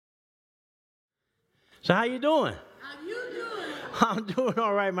So how you doing? How you doing? I'm doing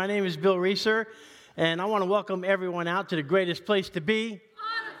all right. My name is Bill Rieser, and I want to welcome everyone out to the greatest place to be. On a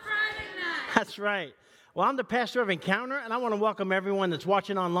Friday night. That's right. Well, I'm the pastor of Encounter, and I want to welcome everyone that's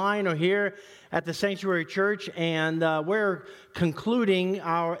watching online or here at the Sanctuary Church. And we're concluding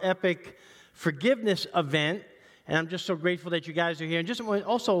our epic forgiveness event, and I'm just so grateful that you guys are here. And just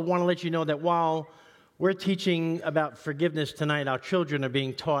also want to let you know that while we're teaching about forgiveness tonight, our children are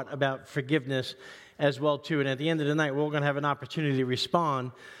being taught about forgiveness as well, too. And at the end of the night, we're going to have an opportunity to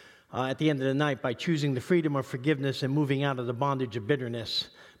respond at the end of the night by choosing the freedom of forgiveness and moving out of the bondage of bitterness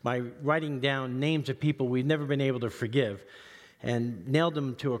by writing down names of people we've never been able to forgive and nailed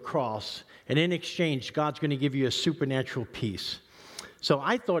them to a cross. And in exchange, God's going to give you a supernatural peace. So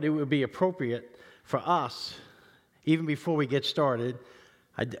I thought it would be appropriate for us, even before we get started,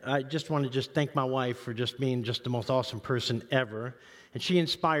 I just want to thank my wife for just being just the most awesome person ever. And she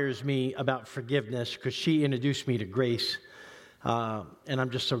inspires me about forgiveness because she introduced me to grace. And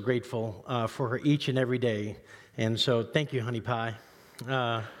I'm just so grateful for her each and every day. And so thank you, honey pie.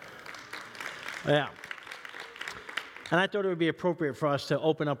 Yeah. And I thought it would be appropriate for us to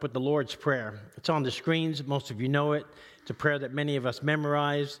open up with the Lord's Prayer. It's on the screens. Most of you know it. It's a prayer that many of us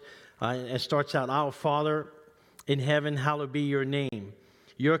memorized. It starts out, Our Father in heaven, hallowed be your name.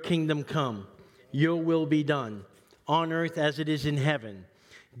 Your kingdom come. Your will be done on earth as it is in heaven.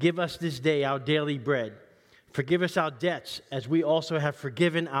 Give us this day our daily bread. Forgive us our debts as we also have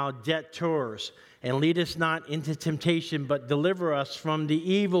forgiven our debtors. And lead us not into temptation, but deliver us from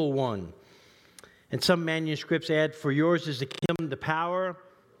the evil one. And some manuscripts add, for yours is the kingdom, the power,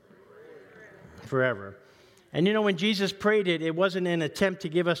 forever. And you know, when Jesus prayed it, it wasn't an attempt to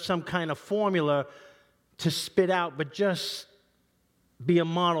give us some kind of formula to spit out, but just be a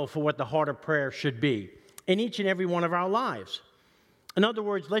model for what the heart of prayer should be in each and every one of our lives. In other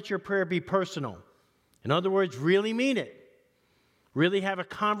words, let your prayer be personal. In other words, really mean it. Really have a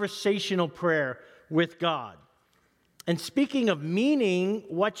conversational prayer with God. And speaking of meaning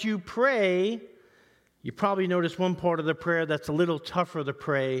what you pray, you probably notice one part of the prayer that's a little tougher to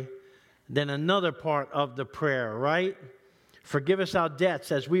pray than another part of the prayer, right? Forgive us our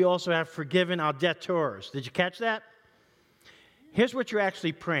debts as we also have forgiven our debtors. Did you catch that? Here's what you're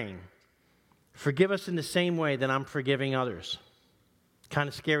actually praying. Forgive us in the same way that I'm forgiving others. Kind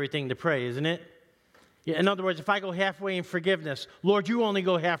of scary thing to pray, isn't it? In other words, if I go halfway in forgiveness, Lord, you only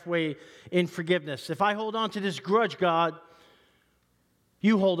go halfway in forgiveness. If I hold on to this grudge, God,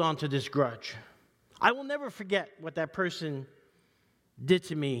 you hold on to this grudge. I will never forget what that person did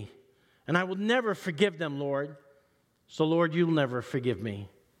to me, and I will never forgive them, Lord. So, Lord, you'll never forgive me.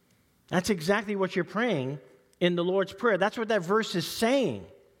 That's exactly what you're praying in the Lord's Prayer. That's what that verse is saying.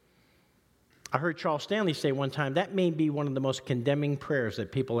 I heard Charles Stanley say one time, that may be one of the most condemning prayers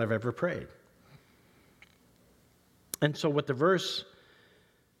that people have ever prayed. And so what the verse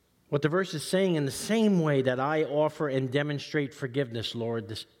is saying, in the same way that I offer and demonstrate forgiveness,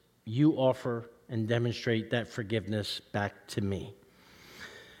 Lord, you offer and demonstrate that forgiveness back to me.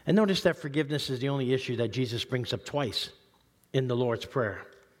 And notice that forgiveness is the only issue that Jesus brings up twice in the Lord's Prayer.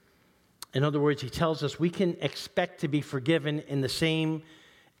 In other words, he tells us we can expect to be forgiven in the same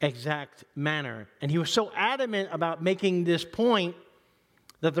exact manner. And he was so adamant about making this point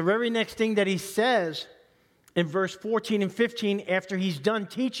that the very next thing that he says in verse 14 and 15, after he's done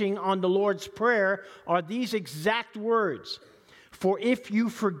teaching on the Lord's Prayer, are these exact words. For if you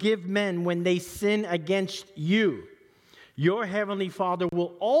forgive men when they sin against you, your heavenly Father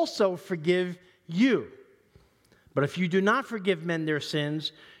will also forgive you. But if you do not forgive men their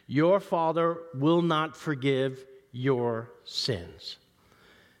sins, your Father will not forgive your sins.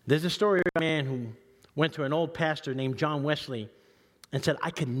 There's a story of a man who went to an old pastor named John Wesley and said,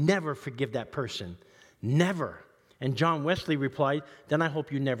 I could never forgive that person. Never. And John Wesley replied, then I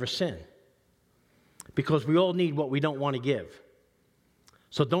hope you never sin. Because we all need what we don't want to give.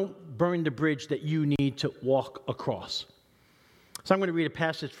 So don't burn the bridge that you need to walk across. So I'm going to read a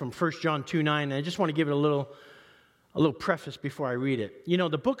passage from 1 John 2:9, and I just want to give it a little preface before I read it. You know,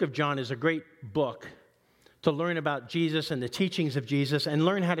 the book of John is a great book to learn about Jesus and the teachings of Jesus and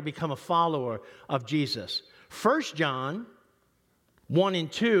learn how to become a follower of Jesus. 1 John 1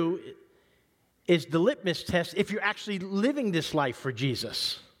 and 2 is the litmus test if you're actually living this life for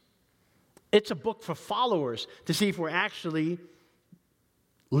Jesus. It's a book for followers to see if we're actually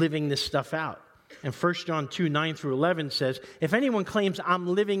living this stuff out. And 1 John 2:9 through 11 says, if anyone claims I'm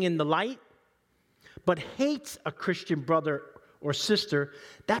living in the light, but hates a Christian brother or sister,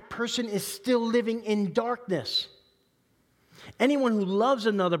 that person is still living in darkness. Anyone who loves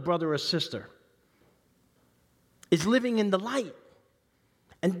another brother or sister is living in the light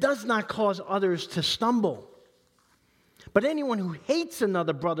and does not cause others to stumble. But anyone who hates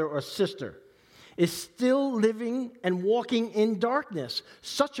another brother or sister is still living and walking in darkness.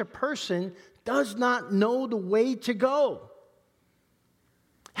 Such a person does not know the way to go,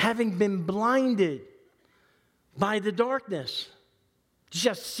 having been blinded by the darkness. See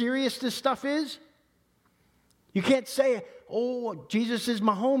how serious this stuff is? You can't say, oh, Jesus is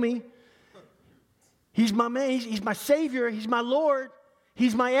my homie. He's my man. He's my Savior. He's my Lord.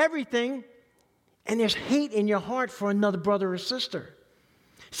 He's my everything. And there's hate in your heart for another brother or sister.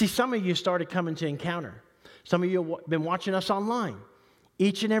 See, some of you started coming to Encounter. Some of you have been watching us online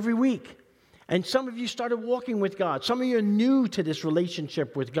each and every week. And some of you started walking with God. Some of you are new to this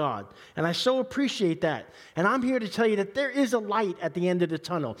relationship with God. And I so appreciate that. And I'm here to tell you that there is a light at the end of the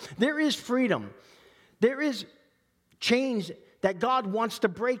tunnel. There is freedom. There is change that God wants to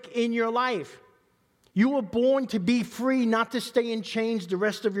break in your life. You were born to be free, not to stay in chains the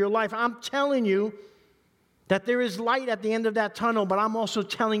rest of your life. I'm telling you that there is light at the end of that tunnel, but I'm also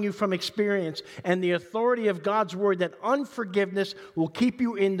telling you from experience and the authority of God's word that unforgiveness will keep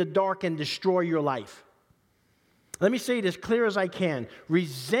you in the dark and destroy your life. Let me say it as clear as I can.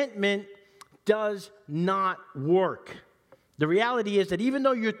 Resentment does not work. The reality is that even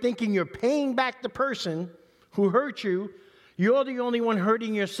though you're thinking you're paying back the person who hurt you, you're the only one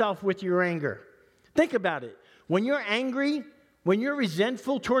hurting yourself with your anger. Think about it. When you're angry, when you're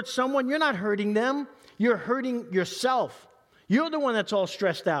resentful towards someone, you're not hurting them. You're hurting yourself. You're the one that's all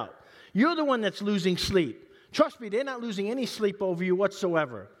stressed out. You're the one that's losing sleep. Trust me, they're not losing any sleep over you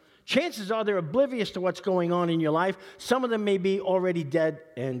whatsoever. Chances are they're oblivious to what's going on in your life. Some of them may be already dead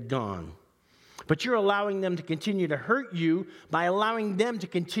and gone. But you're allowing them to continue to hurt you by allowing them to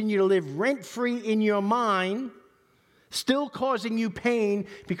continue to live rent-free in your mind, still causing you pain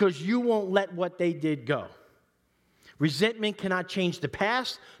because you won't let what they did go. Resentment cannot change the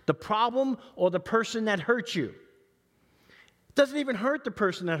past, the problem, or the person that hurt you. It doesn't even hurt the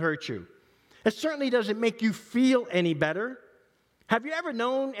person that hurt you. It certainly doesn't make you feel any better. Have you ever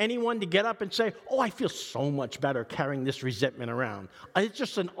known anyone to get up and say, oh, I feel so much better carrying this resentment around. It's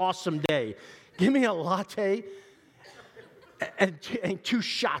just an awesome day. Give me a latte and 2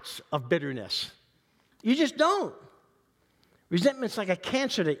 shots of bitterness. You just don't. Resentment's like a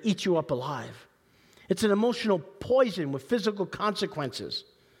cancer that eats you up alive. It's an emotional poison with physical consequences.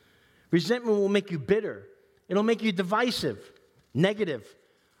 Resentment will make you bitter. It'll make you divisive, negative.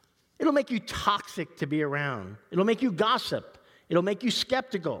 It'll make you toxic to be around. It'll make you gossip. It'll make you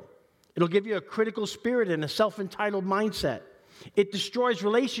skeptical. It'll give you a critical spirit and a self-entitled mindset. It destroys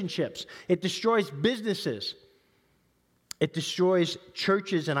relationships. It destroys businesses. It destroys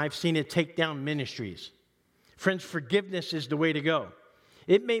churches, and I've seen it take down ministries. Friends, forgiveness is the way to go.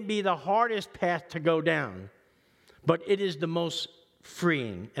 It may be the hardest path to go down, but it is the most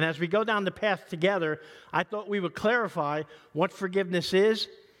freeing. And as we go down the path together, I thought we would clarify what forgiveness is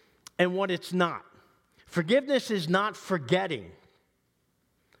and what it's not. Forgiveness is not forgetting.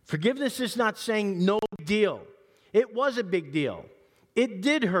 Forgiveness is not saying no big deal. It was a big deal. It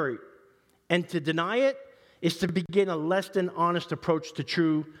did hurt. And to deny it is to begin a less than honest approach to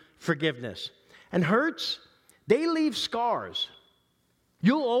true forgiveness. And hurts, they leave scars.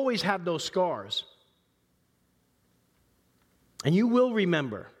 You'll always have those scars. And you will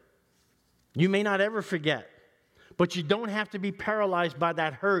remember. You may not ever forget. But you don't have to be paralyzed by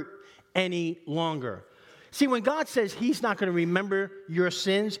that hurt any longer. See, when God says He's not going to remember your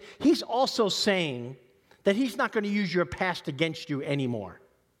sins, He's also saying that He's not going to use your past against you anymore.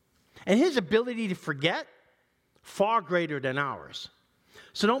 And His ability to forget, far greater than ours.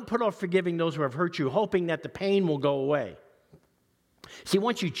 So don't put off forgiving those who have hurt you, hoping that the pain will go away. See,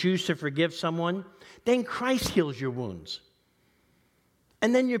 once you choose to forgive someone, then Christ heals your wounds.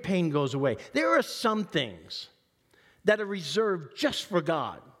 And then your pain goes away. There are some things that are reserved just for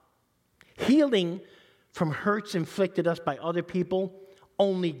God. Healing from hurts inflicted us by other people,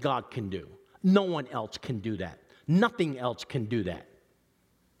 only God can do. No one else can do that. Nothing else can do that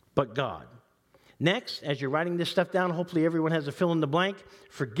but God. Next, as you're writing this stuff down, hopefully everyone has a fill in the blank.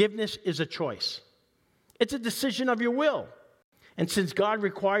 Forgiveness is a choice. It's a decision of your will. And since God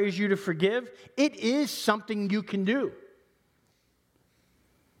requires you to forgive, it is something you can do.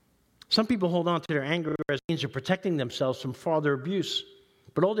 Some people hold on to their anger as a means of protecting themselves from further abuse.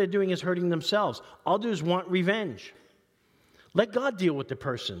 But all they're doing is hurting themselves. Others want revenge. Let God deal with the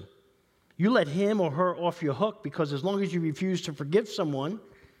person. You let him or her off your hook, because as long as you refuse to forgive someone,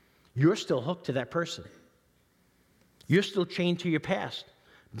 you're still hooked to that person. You're still chained to your past,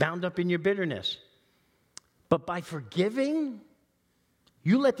 bound up in your bitterness. But by forgiving,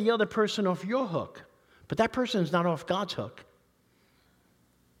 you let the other person off your hook. But that person is not off God's hook.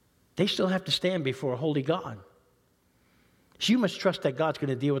 they still have to stand before a holy God. So you must trust that God's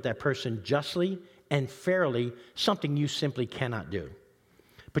going to deal with that person justly and fairly, something you simply cannot do.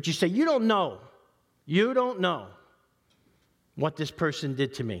 But you say, you don't know what this person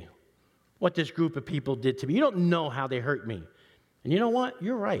did to me, what this group of people did to me. You don't know how they hurt me. And you know what?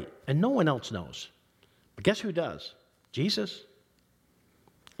 You're right. And no one else knows. But guess who does? Jesus.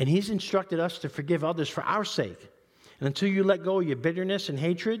 And he's instructed us to forgive others for our sake. And until you let go of your bitterness and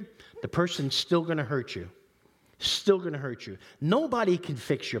hatred, the person's still going to hurt you. Still going to hurt you. Nobody can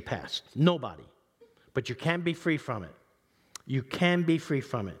fix your past. Nobody. But you can be free from it. You can be free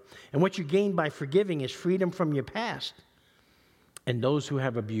from it. And what you gain by forgiving is freedom from your past and those who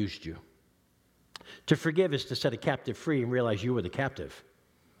have abused you. To forgive is to set a captive free and realize you were the captive.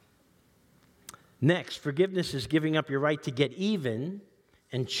 Next, forgiveness is giving up your right to get even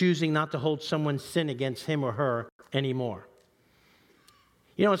and choosing not to hold someone's sin against him or her anymore.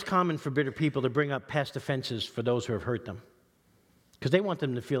 You know, it's common for bitter people to bring up past offenses for those who have hurt them because they want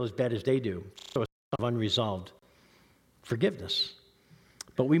them to feel as bad as they do. So it's unresolved forgiveness.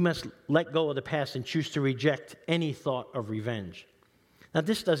 But we must let go of the past and choose to reject any thought of revenge. Now,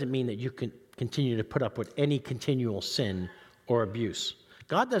 this doesn't mean that you can continue to put up with any continual sin or abuse.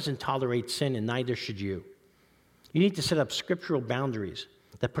 God doesn't tolerate sin, and neither should you. You need to set up scriptural boundaries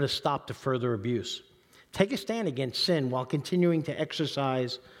that put a stop to further abuse. Take a stand against sin while continuing to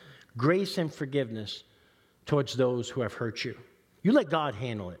exercise grace and forgiveness towards those who have hurt you. You let God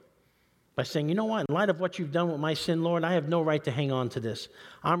handle it by saying, you know what, in light of what you've done with my sin, Lord, I have no right to hang on to this.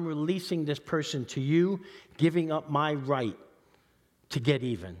 I'm releasing this person to you, giving up my right to get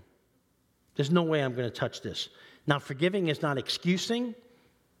even. There's no way I'm going to touch this. Now, forgiving is not excusing,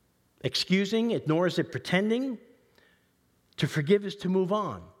 nor is it pretending. To forgive is to move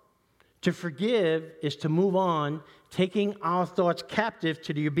on. To forgive is to move on, taking our thoughts captive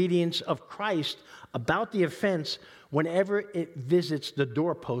to the obedience of Christ about the offense whenever it visits the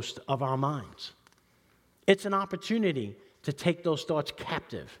doorpost of our minds. It's an opportunity to take those thoughts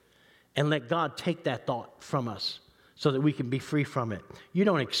captive and let God take that thought from us so that we can be free from it. You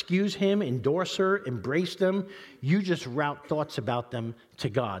don't excuse him, endorse her, embrace them. You just route thoughts about them to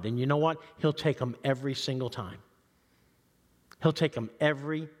God. And you know what? He'll take them every single time. He'll take them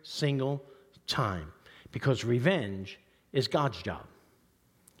every single time because revenge is God's job.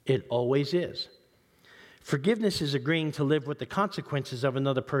 It always is. Forgiveness is agreeing to live with the consequences of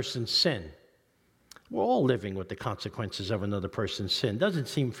another person's sin. We're all living with the consequences of another person's sin. Doesn't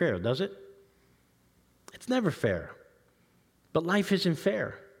seem fair, does it? It's never fair. But life isn't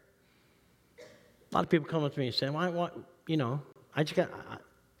fair. A lot of people come up to me and say,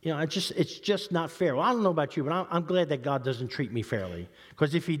 it's just not fair. Well, I don't know about you, but I'm glad that God doesn't treat me fairly.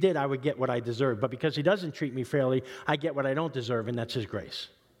 Because if he did, I would get what I deserve. But because he doesn't treat me fairly, I get what I don't deserve, and that's his grace.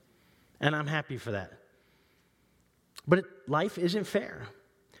 And I'm happy for that. But life isn't fair.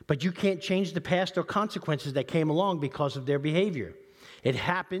 But you can't change the past or consequences that came along because of their behavior. It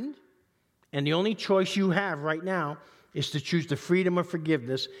happened, and the only choice you have right now is to choose the freedom of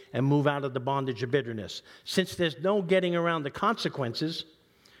forgiveness and move out of the bondage of bitterness. Since there's no getting around the consequences,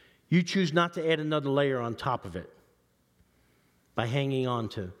 you choose not to add another layer on top of it by hanging on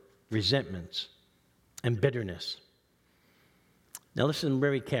to resentments and bitterness. Now listen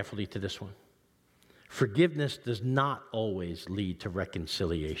very carefully to this one. Forgiveness does not always lead to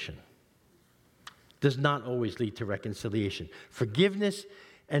reconciliation. Does not always lead to reconciliation. Forgiveness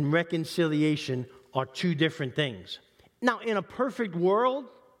and reconciliation are two different things. Now, in a perfect world,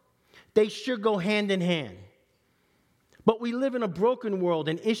 they should go hand in hand. But we live in a broken world,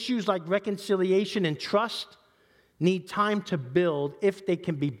 and issues like reconciliation and trust need time to build if they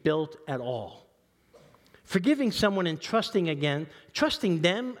can be built at all. Forgiving someone and trusting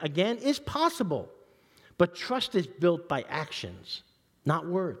them again is possible. But trust is built by actions, not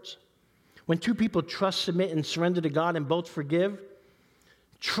words. When two people trust, submit, and surrender to God and both forgive,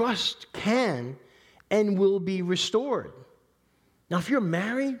 trust can and will be restored. Now, if you're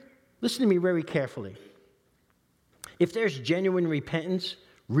married, listen to me very carefully. If there's genuine repentance,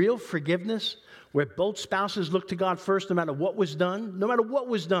 real forgiveness, where both spouses look to God first no matter what was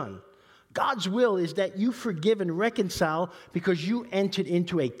done, God's will is that you forgive and reconcile because you entered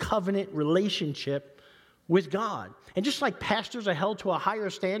into a covenant relationship with God. And just like pastors are held to a higher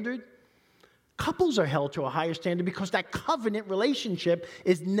standard, couples are held to a higher standard because that covenant relationship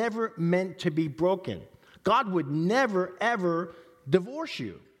is never meant to be broken. God would never, ever divorce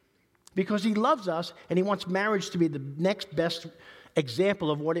you because he loves us and he wants marriage to be the next best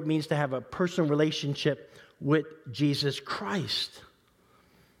example of what it means to have a personal relationship with Jesus Christ.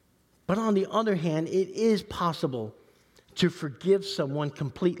 But on the other hand, it is possible to forgive someone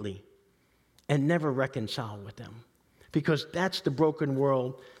completely and never reconcile with them, because that's the broken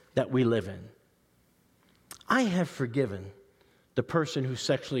world that we live in. I have forgiven the person who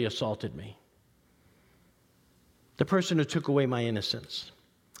sexually assaulted me, the person who took away my innocence,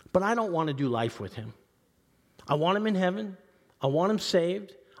 but I don't want to do life with him. I want him in heaven. I want him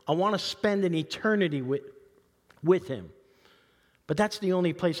saved. I want to spend an eternity with him. But that's the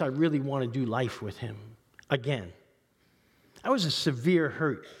only place I really want to do life with him again. That was a severe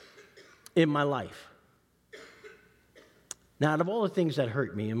hurt in my life. Now, out of all the things that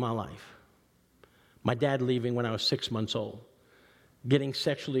hurt me in my life, my dad leaving when I was 6 months old, getting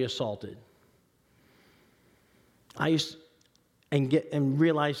sexually assaulted, and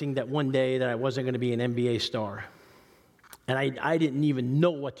realizing that one day that I wasn't going to be an NBA star. And I didn't even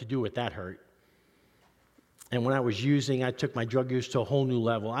know what to do with that hurt. And when I took my drug use to a whole new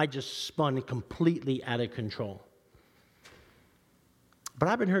level. I just spun completely out of control. But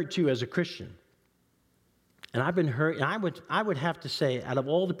I've been hurt too as a Christian. And I've been hurt, and I would have to say, out of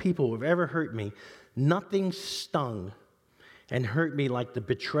all the people who have ever hurt me, nothing stung and hurt me like the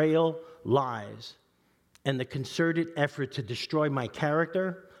betrayal, lies, and the concerted effort to destroy my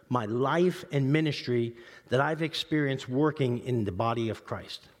character, my life, and ministry that I've experienced working in the body of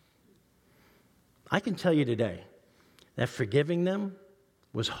Christ. I can tell you today that forgiving them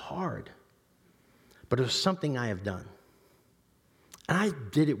was hard, but it was something I have done. And I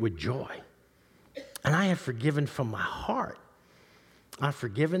did it with joy. And I have forgiven from my heart. I've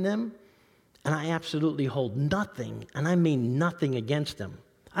forgiven them, and I absolutely hold nothing, and I mean nothing against them.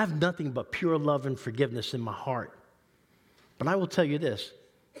 I have nothing but pure love and forgiveness in my heart. But I will tell you this,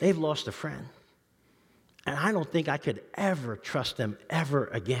 they've lost a friend. And I don't think I could ever trust them ever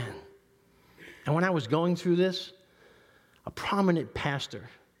again. And when I was going through this, a prominent pastor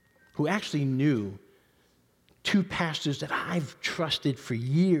who actually knew two pastors that I've trusted for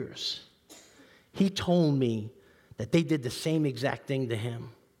years, he told me that they did the same exact thing to him.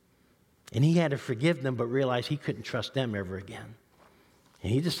 And he had to forgive them, but realized he couldn't trust them ever again.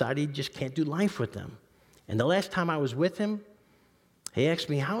 And he decided he just can't do life with them. And the last time I was with him, he asked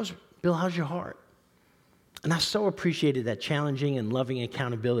me, Bill, how's your heart? And I so appreciated that challenging and loving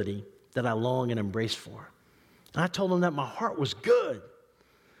accountability that I long and embrace for. And I told him that my heart was good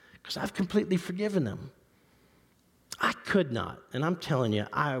because I've completely forgiven them. I could not, and I'm telling you,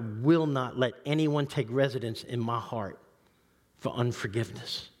 I will not let anyone take residence in my heart for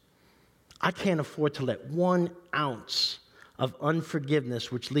unforgiveness. I can't afford to let 1 ounce of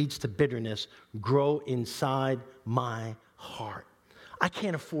unforgiveness, which leads to bitterness, grow inside my heart. I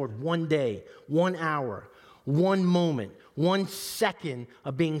can't afford 1 day, 1 hour, 1 moment, 1 second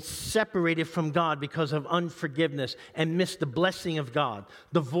of being separated from God because of unforgiveness and miss the blessing of God,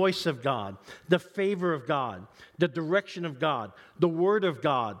 the voice of God, the favor of God, the direction of God, the word of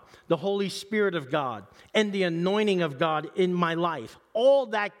God, the Holy Spirit of God, and the anointing of God in my life. All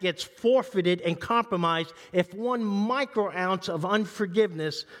that gets forfeited and compromised if 1 micro ounce of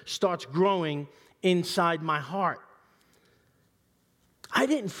unforgiveness starts growing inside my heart. I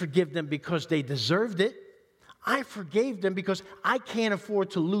didn't forgive them because they deserved it. I forgave them because I can't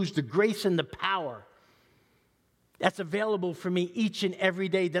afford to lose the grace and the power that's available for me each and every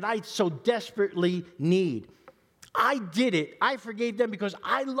day that I so desperately need. I did it. I forgave them because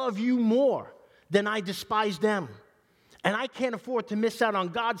I love you more than I despise them. And I can't afford to miss out on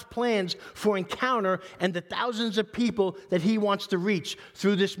God's plans for Encounter and the thousands of people that He wants to reach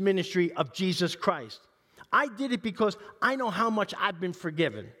through this ministry of Jesus Christ. I did it because I know how much I've been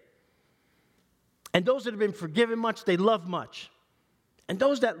forgiven. And those that have been forgiven much, they love much. And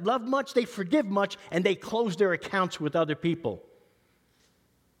those that love much, they forgive much, and they close their accounts with other people.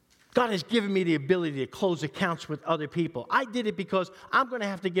 God has given me the ability to close accounts with other people. I did it because I'm going to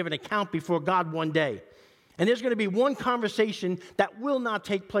have to give an account before God one day. And there's going to be one conversation that will not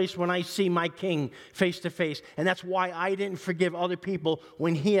take place when I see my King face to face. And that's why I didn't forgive other people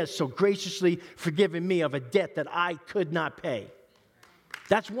when He has so graciously forgiven me of a debt that I could not pay.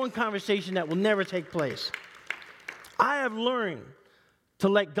 That's one conversation that will never take place. I have learned to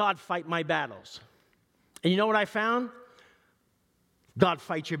let God fight my battles. And you know what I found? God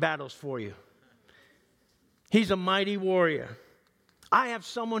fights your battles for you. He's a mighty warrior. I have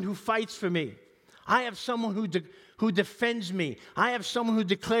someone who fights for me. I have someone who defends me. I have someone who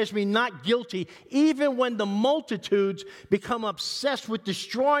declares me not guilty, even when the multitudes become obsessed with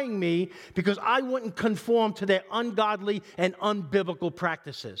destroying me because I wouldn't conform to their ungodly and unbiblical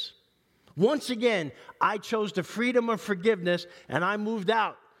practices. Once again, I chose the freedom of forgiveness, and I moved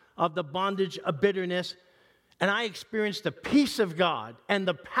out of the bondage of bitterness, and I experienced the peace of God and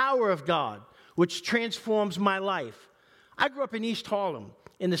the power of God, which transforms my life. I grew up in East Harlem,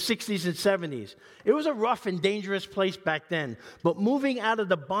 in the 60s and 70s. It was a rough and dangerous place back then. But moving out of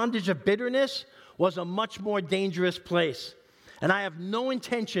the bondage of bitterness was a much more dangerous place. And I have no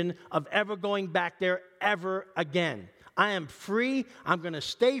intention of ever going back there ever again. I am free, I'm going to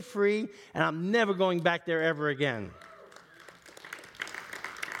stay free, and I'm never going back there ever again.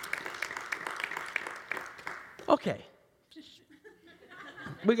 Okay.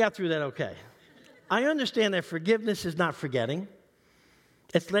 We got through that okay. I understand that forgiveness is not forgetting.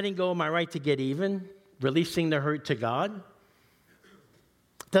 It's letting go of my right to get even, releasing the hurt to God.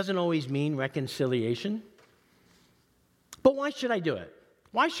 Doesn't always mean reconciliation. But why should I do it?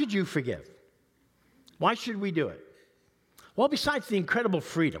 Why should you forgive? Why should we do it? Well, besides the incredible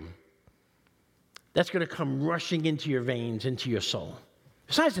freedom that's going to come rushing into your veins, into your soul.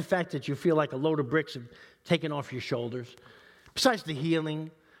 Besides the fact that you feel like a load of bricks have taken off your shoulders. Besides the healing.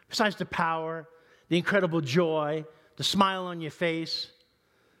 Besides the power. The incredible joy. The smile on your face.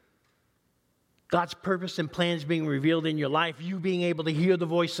 God's purpose and plans being revealed in your life. You being able to hear the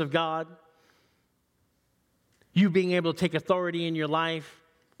voice of God. You being able to take authority in your life.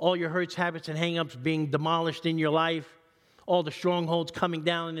 All your hurts, habits, and hang-ups being demolished in your life. All the strongholds coming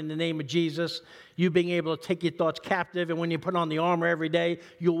down in the name of Jesus. You being able to take your thoughts captive, and when you put on the armor every day,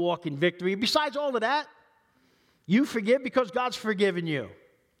 you'll walk in victory. Besides all of that, you forgive because God's forgiven you.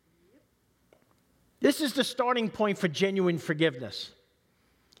 This is the starting point for genuine forgiveness.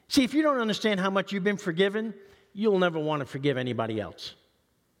 See, if you don't understand how much you've been forgiven, you'll never want to forgive anybody else.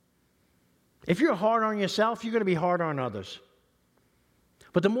 If you're hard on yourself, you're going to be hard on others.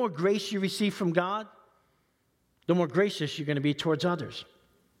 But the more grace you receive from God, the more gracious you're going to be towards others.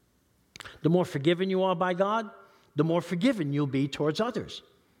 The more forgiven you are by God, the more forgiven you'll be towards others.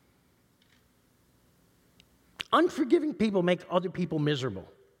 Unforgiving people make other people miserable.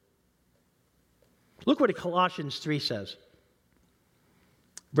 Look what Colossians 3 says.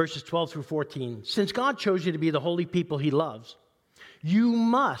 Verses 12 through 14. Since God chose you to be the holy people he loves, you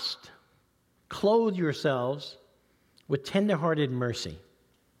must clothe yourselves with tender-hearted mercy,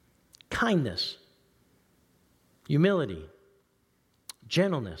 kindness, humility,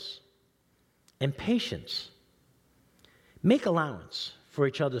 gentleness, and patience. Make allowance for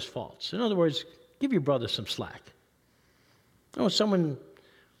each other's faults. In other words, give your brother some slack. When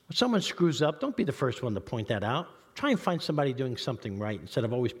someone screws up, don't be the first one to point that out. Try and find somebody doing something right instead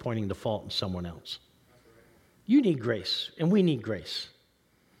of always pointing the fault in someone else. You need grace, and we need grace.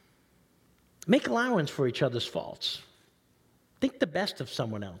 Make allowance for each other's faults. Think the best of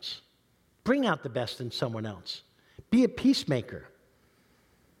someone else. Bring out the best in someone else. Be a peacemaker.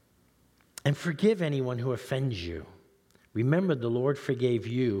 And forgive anyone who offends you. Remember, the Lord forgave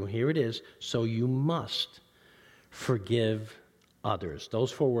you. Here it is. So you must forgive others.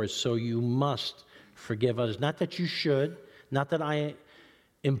 Those 4 words. So you must forgive others. Not that you should. Not that I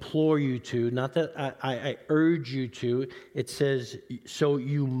implore you to. Not that I urge you to. It says, so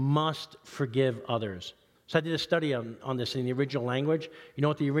you must forgive others. So I did a study on this in the original language. You know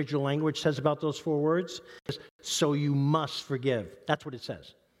what the original language says about those 4 words? It says, so you must forgive. That's what it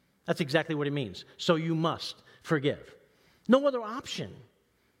says. That's exactly what it means. So you must forgive. No other option.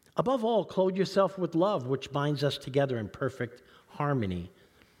 Above all, clothe yourself with love, which binds us together in perfect harmony.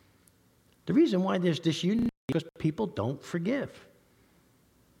 The reason why there's disunity is because people don't forgive.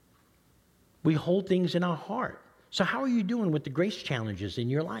 We hold things in our heart. So how are you doing with the grace challenges in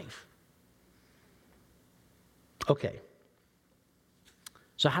your life? Okay.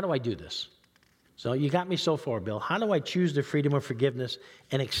 So how do I do this? So you got me so far, Bill. How do I choose the freedom of forgiveness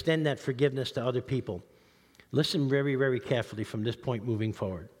and extend that forgiveness to other people? Listen very, very carefully from this point moving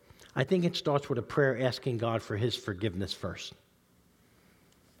forward. I think it starts with a prayer asking God for his forgiveness first.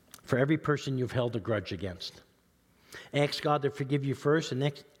 For every person you've held a grudge against. Ask God to forgive you first, and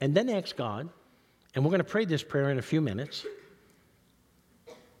then ask God, and we're going to pray this prayer in a few minutes.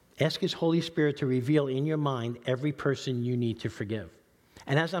 Ask his Holy Spirit to reveal in your mind every person you need to forgive.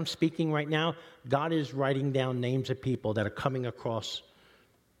 And as I'm speaking right now, God is writing down names of people that are coming across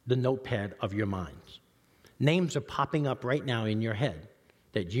the notepad of your minds. Names are popping up right now in your head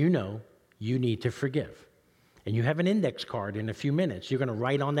that you know you need to forgive. And you have an index card in a few minutes. You're going to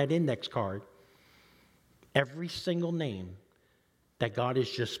write on that index card every single name that God is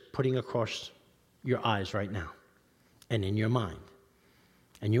just putting across your eyes right now and in your mind.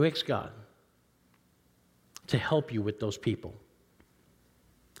 And you ask God to help you with those people.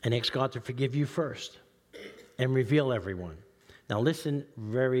 And ask God to forgive you first and reveal everyone. Now listen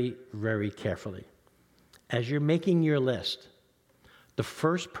very, very carefully. As you're making your list, the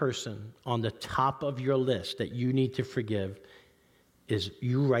first person on the top of your list that you need to forgive is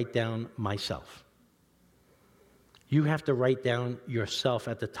you write down myself. You have to write down yourself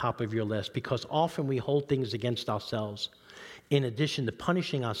at the top of your list, because often we hold things against ourselves in addition to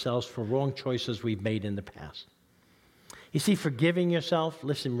punishing ourselves for wrong choices we've made in the past. You see, forgiving yourself,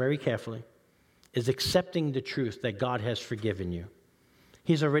 listen very carefully, is accepting the truth that God has forgiven you.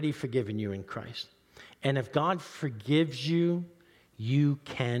 He's already forgiven you in Christ. And if God forgives you, you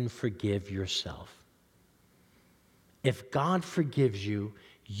can forgive yourself. If God forgives you,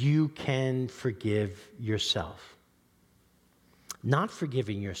 you can forgive yourself. Not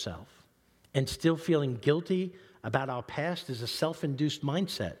forgiving yourself and still feeling guilty about our past is a self-induced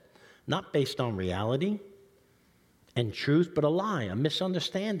mindset, not based on reality and truth, but a lie, a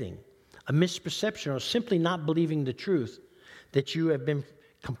misunderstanding, a misperception, or simply not believing the truth that you have been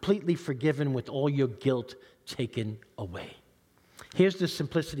completely forgiven with all your guilt taken away. Here's the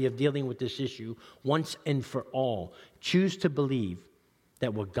simplicity of dealing with this issue once and for all. Choose to believe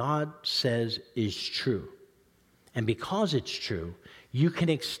that what God says is true. And because it's true, you can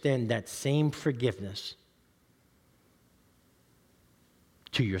extend that same forgiveness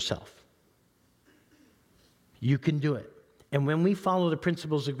to yourself. You can do it. And when we follow the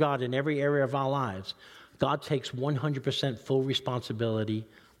principles of God in every area of our lives, God takes 100% full responsibility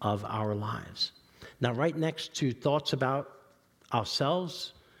of our lives. Now, right next to thoughts about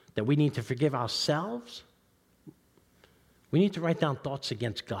ourselves, that we need to forgive ourselves, we need to write down thoughts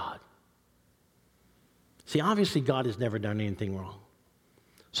against God. See, obviously, God has never done anything wrong.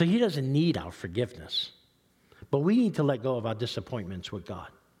 So he doesn't need our forgiveness. But we need to let go of our disappointments with God.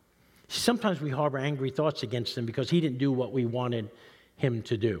 Sometimes we harbor angry thoughts against him because he didn't do what we wanted him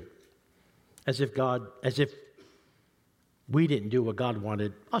to do. As if we didn't do what God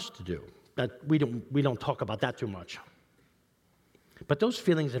wanted us to do. That we don't talk about that too much. But those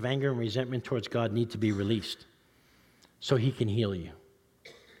feelings of anger and resentment towards God need to be released so he can heal you.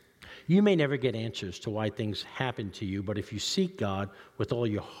 You may never get answers to why things happen to you, but if you seek God with all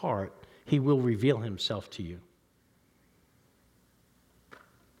your heart, he will reveal himself to you.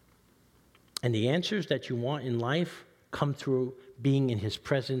 And the answers that you want in life come through being in his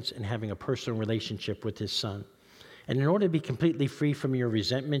presence and having a personal relationship with his son. And in order to be completely free from your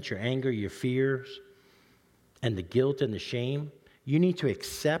resentment, your anger, your fears, and the guilt and the shame, you need to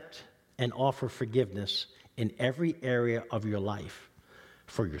accept and offer forgiveness in every area of your life.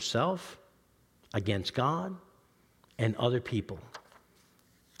 For yourself, against God, and other people.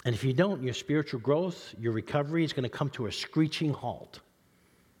 And if you don't, your spiritual growth, your recovery is going to come to a screeching halt.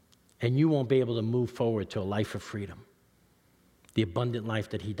 And you won't be able to move forward to a life of freedom, the abundant life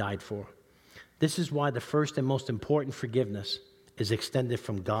that he died for. This is why the first and most important forgiveness is extended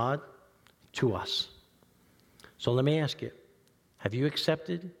from God to us. So let me ask you, have you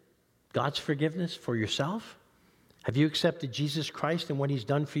accepted God's forgiveness for yourself? Have you accepted Jesus Christ and what he's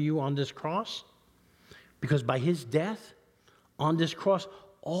done for you on this cross? Because by his death on this cross,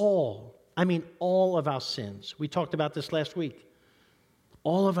 all of our sins, we talked about this last week,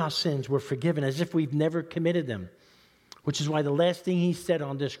 all of our sins were forgiven as if we've never committed them, which is why the last thing he said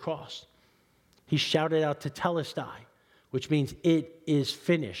on this cross, he shouted out tetelestai, which means it is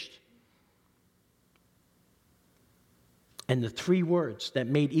finished. And the three words that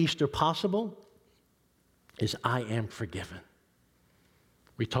made Easter possible is I am forgiven.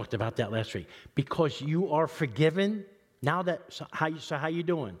 We talked about that last week. Because you are forgiven, so how you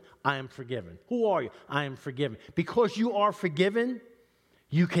doing? I am forgiven. Who are you? I am forgiven. Because you are forgiven,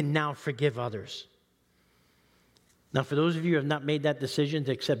 you can now forgive others. Now, for those of you who have not made that decision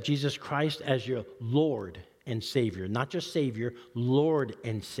to accept Jesus Christ as your Lord and Savior, not just Savior, Lord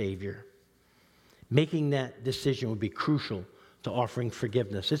and Savior, making that decision would be crucial to offering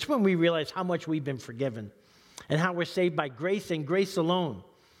forgiveness. It's when we realize how much we've been forgiven and how we're saved by grace and grace alone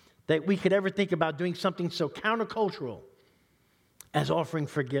that we could ever think about doing something so countercultural as offering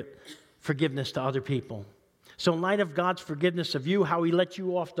forgiveness to other people. So in light of God's forgiveness of you, how he let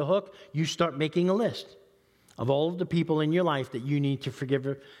you off the hook, you start making a list of all of the people in your life that you need to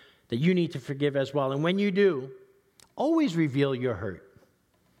forgive as well. And when you do, always reveal your hurt.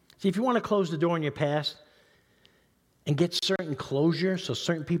 See, if you want to close the door on your past and get certain closure so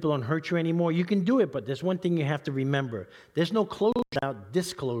certain people don't hurt you anymore, you can do it, but there's one thing you have to remember. There's no closure without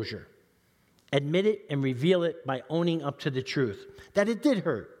disclosure. Admit it and reveal it by owning up to the truth, that it did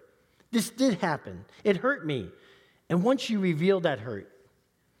hurt. This did happen. It hurt me. And once you reveal that hurt,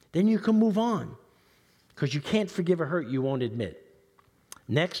 then you can move on, because you can't forgive a hurt you won't admit.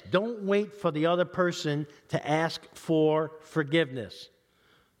 Next, don't wait for the other person to ask for forgiveness.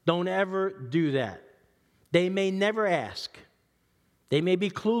 Don't ever do that. They may never ask. They may be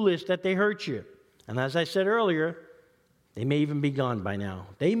clueless that they hurt you. And as I said earlier, they may even be gone by now.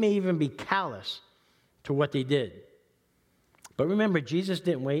 They may even be callous to what they did. But remember, Jesus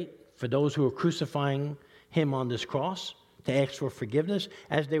didn't wait for those who were crucifying him on this cross to ask for forgiveness.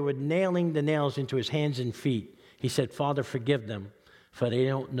 As they were nailing the nails into his hands and feet, he said, Father, forgive them, for they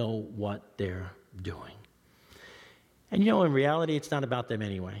don't know what they're doing. And in reality, it's not about them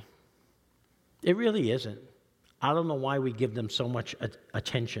anyway. It really isn't. I don't know why we give them so much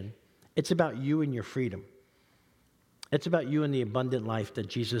attention. It's about you and your freedom. It's about you and the abundant life that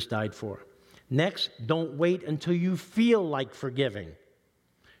Jesus died for. Next, don't wait until you feel like forgiving.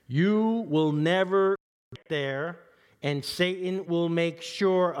 You will never get there, and Satan will make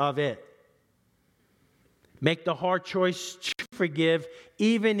sure of it. Make the hard choice to forgive,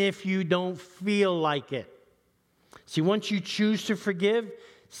 even if you don't feel like it. See, once you choose to forgive,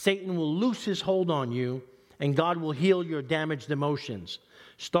 Satan will loose his hold on you, and God will heal your damaged emotions.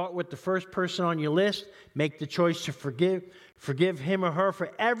 Start with the first person on your list. Make the choice to forgive. Forgive him or her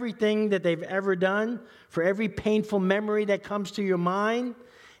for everything that they've ever done, for every painful memory that comes to your mind.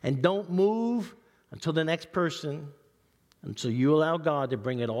 And don't move until the next person, until you allow God to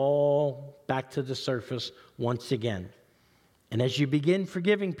bring it all back to the surface once again. And as you begin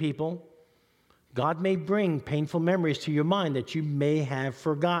forgiving people, God may bring painful memories to your mind that you may have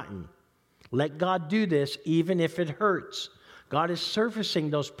forgotten. Let God do this even if it hurts. God is surfacing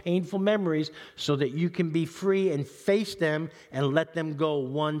those painful memories so that you can be free and face them and let them go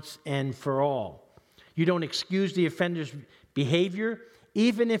once and for all. You don't excuse the offender's behavior,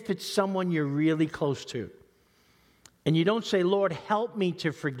 even if it's someone you're really close to. And you don't say, Lord, help me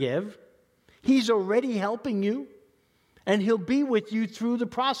to forgive. He's already helping you, and he'll be with you through the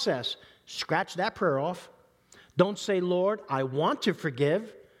process. Scratch that prayer off. Don't say, Lord, I want to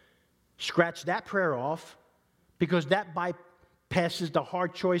forgive. Scratch that prayer off, because that bypasses the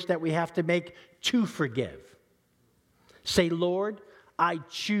hard choice that we have to make to forgive. Say, Lord, I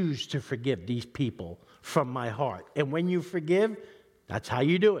choose to forgive these people from my heart. And when you forgive, that's how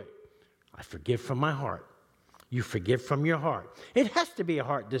you do it. I forgive from my heart. You forgive from your heart. It has to be a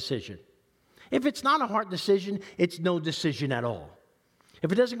heart decision. If it's not a heart decision, it's no decision at all.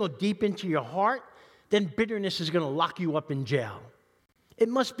 If it doesn't go deep into your heart, then bitterness is going to lock you up in jail. It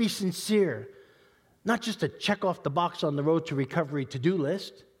must be sincere, not just a check off the box on the road to recovery to-do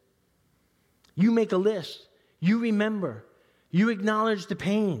list. You make a list. You remember. You acknowledge the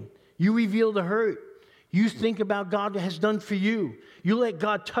pain. You reveal the hurt. You think about God has done for you. You let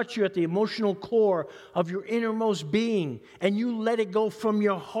God touch you at the emotional core of your innermost being, and you let it go from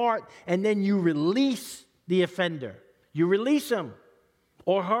your heart, and then you release the offender. You release him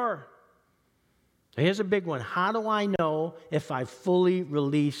or her. So here's a big one. How do I know if I fully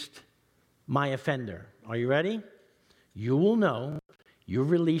released my offender? Are you ready? You will know you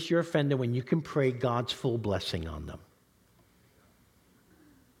release your offender when you can pray God's full blessing on them.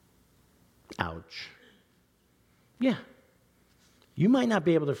 Ouch. Yeah. You might not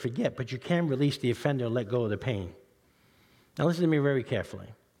be able to forget, but you can release the offender and let go of the pain. Now listen to me very carefully.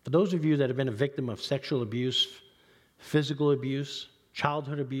 For those of you that have been a victim of sexual abuse, physical abuse,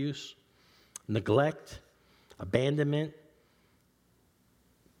 childhood abuse, neglect, abandonment,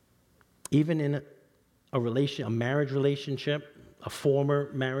 even in a marriage relationship, a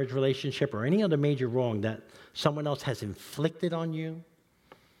former marriage relationship, or any other major wrong that someone else has inflicted on you,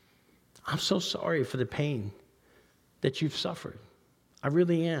 I'm so sorry for the pain that you've suffered. I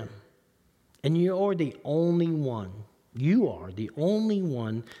really am. And you're the only one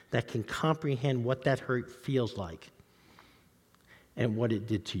that can comprehend what that hurt feels like and what it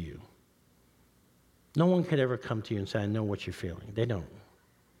did to you. No one could ever come to you and say, I know what you're feeling. They don't.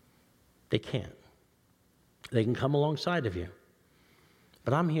 They can't. They can come alongside of you.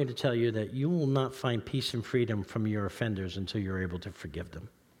 But I'm here to tell you that you will not find peace and freedom from your offenders until you're able to forgive them.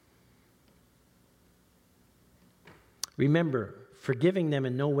 Remember, forgiving them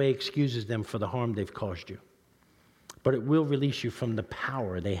in no way excuses them for the harm they've caused you, but it will release you from the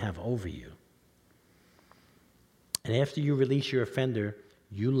power they have over you. And after you release your offender,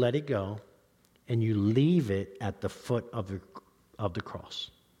 you let it go, and you leave it at the foot of the cross.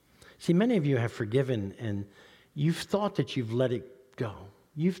 See, many of you have forgiven, and you've thought that you've let it go.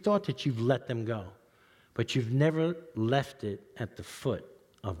 You've thought that you've let them go, but you've never left it at the foot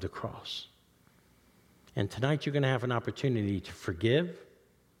of the cross. And tonight you're going to have an opportunity to forgive,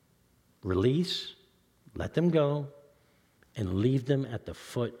 release, let them go, and leave them at the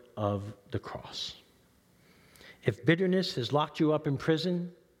foot of the cross. If bitterness has locked you up in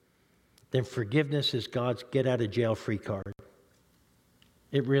prison, then forgiveness is God's get-out-of-jail-free card.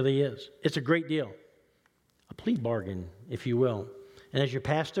 It really is. It's a great deal. A plea bargain, if you will. And as your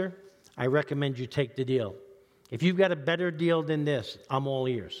pastor, I recommend you take the deal. If you've got a better deal than this, I'm all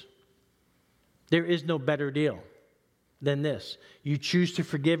ears. There is no better deal. than this. You choose to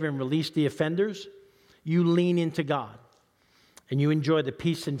forgive and release the offenders. You lean into God, and you enjoy the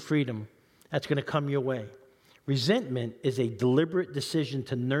peace and freedom that's going to come your way. Resentment is a deliberate decision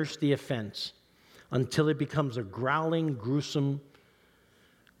to nurse the offense until it becomes a growling, gruesome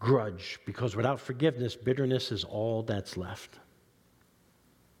grudge, because without forgiveness, bitterness is all that's left.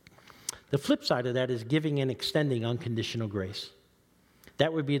 The flip side of that is giving and extending unconditional grace.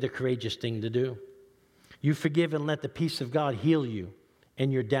 That would be the courageous thing to do. You forgive and let the peace of God heal you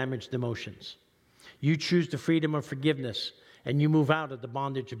and your damaged emotions. You choose the freedom of forgiveness, and you move out of the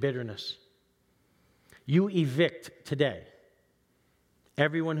bondage of bitterness. You evict today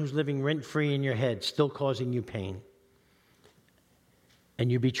everyone who's living rent-free in your head, still causing you pain.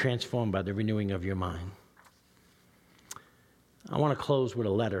 And you be transformed by the renewing of your mind. I want to close with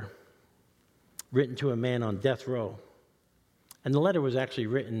a letter written to a man on death row. And the letter was actually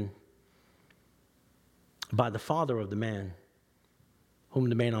written by the father of the man whom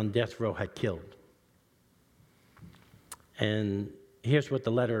the man on death row had killed. And here's what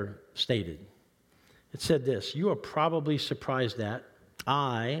the letter stated. It said this: "You are probably surprised that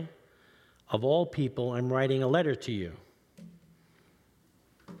I, of all people, am writing a letter to you.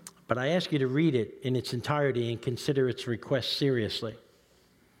 But I ask you to read it in its entirety and consider its request seriously.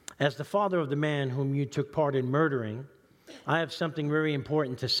 As the father of the man whom you took part in murdering, I have something very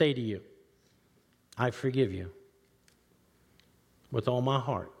important to say to you. I forgive you. With all my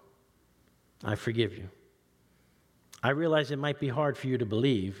heart, I forgive you. I realize it might be hard for you to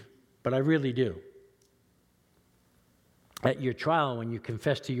believe, but I really do. At your trial, when you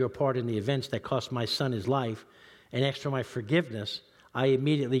confessed to your part in the events that cost my son his life and asked for my forgiveness, I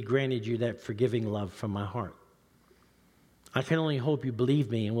immediately granted you that forgiving love from my heart. I can only hope you believe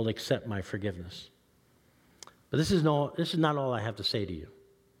me and will accept my forgiveness. But this is not all I have to say to you.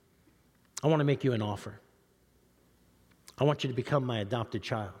 I want to make you an offer. I want you to become my adopted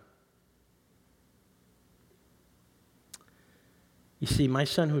child. You see, my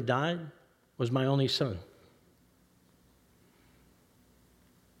son who died was my only son.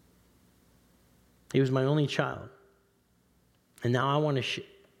 He was my only child. And now I want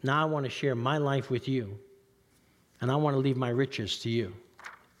to share my life with you. And I want to leave my riches to you.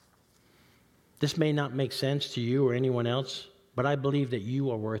 This may not make sense to you or anyone else, but I believe that you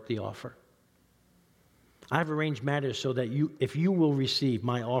are worth the offer. I have arranged matters so that if you will receive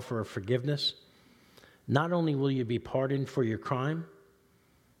my offer of forgiveness, not only will you be pardoned for your crime,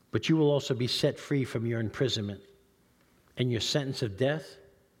 but you will also be set free from your imprisonment, and your sentence of death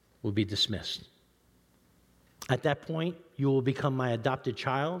will be dismissed. At that point, you will become my adopted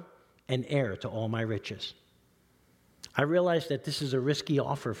child and heir to all my riches. I realize that this is a risky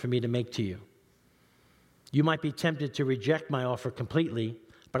offer for me to make to you. You might be tempted to reject my offer completely,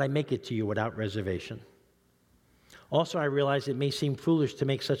 but I make it to you without reservation. Also, I realize it may seem foolish to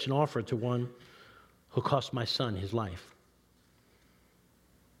make such an offer to one who cost my son his life.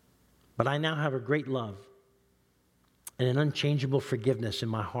 But I now have a great love and an unchangeable forgiveness in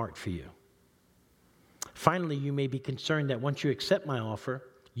my heart for you. Finally, you may be concerned that once you accept my offer,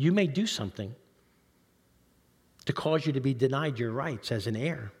 you may do something to cause you to be denied your rights as an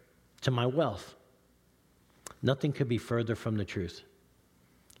heir to my wealth. Nothing could be further from the truth.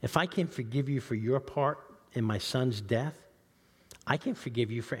 If I can forgive you for your part in my son's death, I can forgive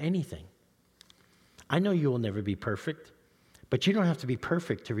you for anything. I know you will never be perfect, but you don't have to be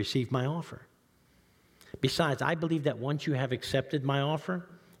perfect to receive my offer. Besides, I believe that once you have accepted my offer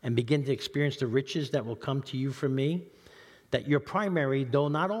and begin to experience the riches that will come to you from me, that your primary, though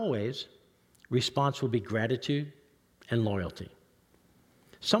not always, response will be gratitude and loyalty.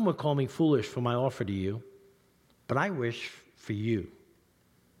 Some would call me foolish for my offer to you, but I wish for you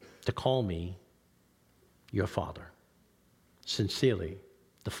to call me your father. Sincerely,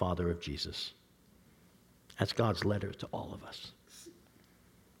 the Father of Jesus. That's God's letter to all of us.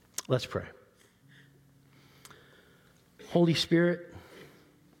 Let's pray. Holy Spirit,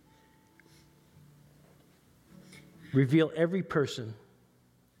 reveal every person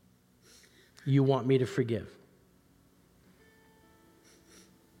you want me to forgive.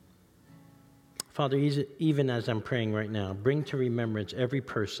 Father, even as I'm praying right now, bring to remembrance every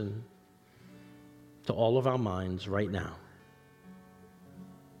person to all of our minds right now.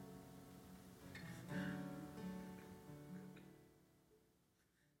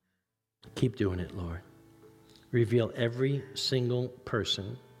 Keep doing it, Lord. Reveal every single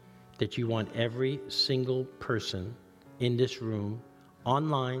person that you want every single person in this room,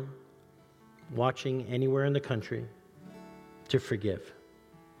 online, watching anywhere in the country, to forgive.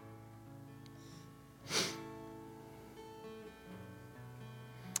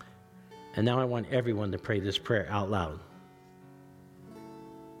 And now I want everyone to pray this prayer out loud.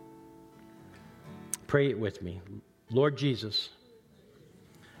 Pray it with me. Lord Jesus,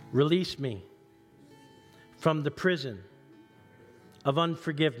 release me from the prison of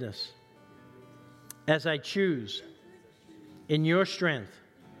unforgiveness as I choose in your strength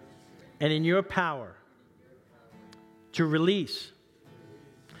and in your power to release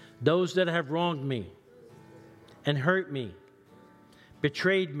those that have wronged me and hurt me,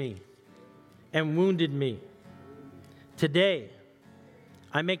 betrayed me, and wounded me. Today,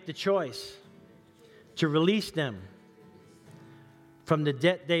 I make the choice to release them from the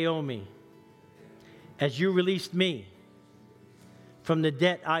debt they owe me, as you released me from the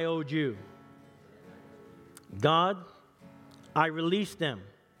debt I owed you. God, I release them,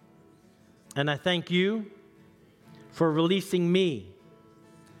 and I thank you for releasing me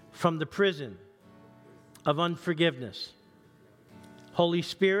from the prison of unforgiveness. Holy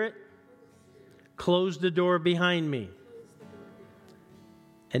Spirit, close the door behind me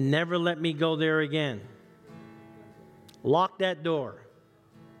and never let me go there again. Lock that door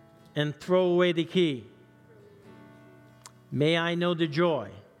and throw away the key. May I know the joy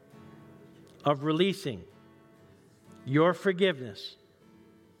of releasing your forgiveness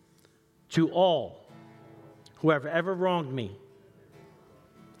to all who have ever wronged me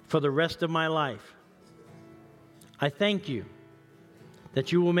for the rest of my life. I thank you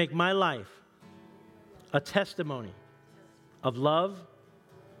that you will make my life a testimony of love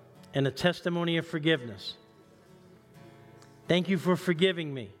and a testimony of forgiveness. Thank you for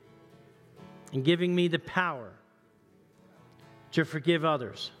forgiving me and giving me the power to forgive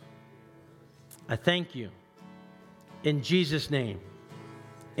others. I thank you. In Jesus' name,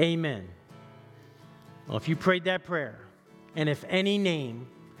 amen. Well, if you prayed that prayer, and if any name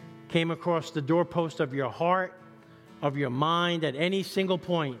came across the doorpost of your heart, of your mind at any single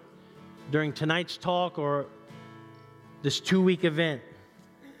point during tonight's talk or this 2-week event,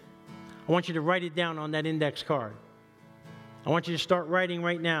 I want you to write it down on that index card. I want you to start writing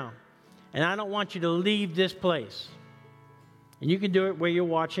right now. And I don't want you to leave this place. And you can do it where you're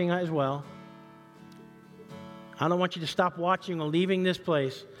watching as well. I don't want you to stop watching or leaving this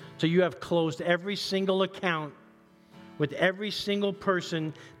place till you have closed every single account with every single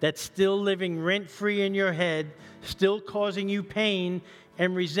person that's still living rent-free in your head, still causing you pain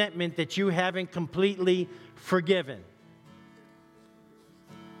and resentment that you haven't completely forgiven.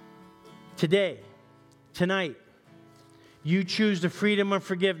 Today, tonight, you choose the freedom of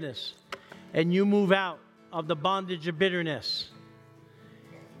forgiveness and you move out of the bondage of bitterness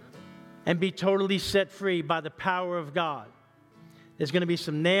and be totally set free by the power of God. There's going to be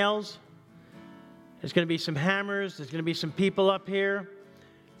some nails. There's going to be some hammers. There's going to be some people up here.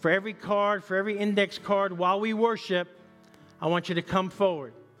 For every card, for every index card, while we worship, I want you to come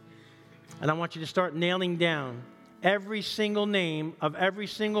forward. And I want you to start nailing down every single name of every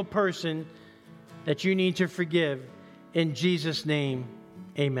single person that you need to forgive. In Jesus' name,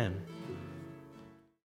 amen.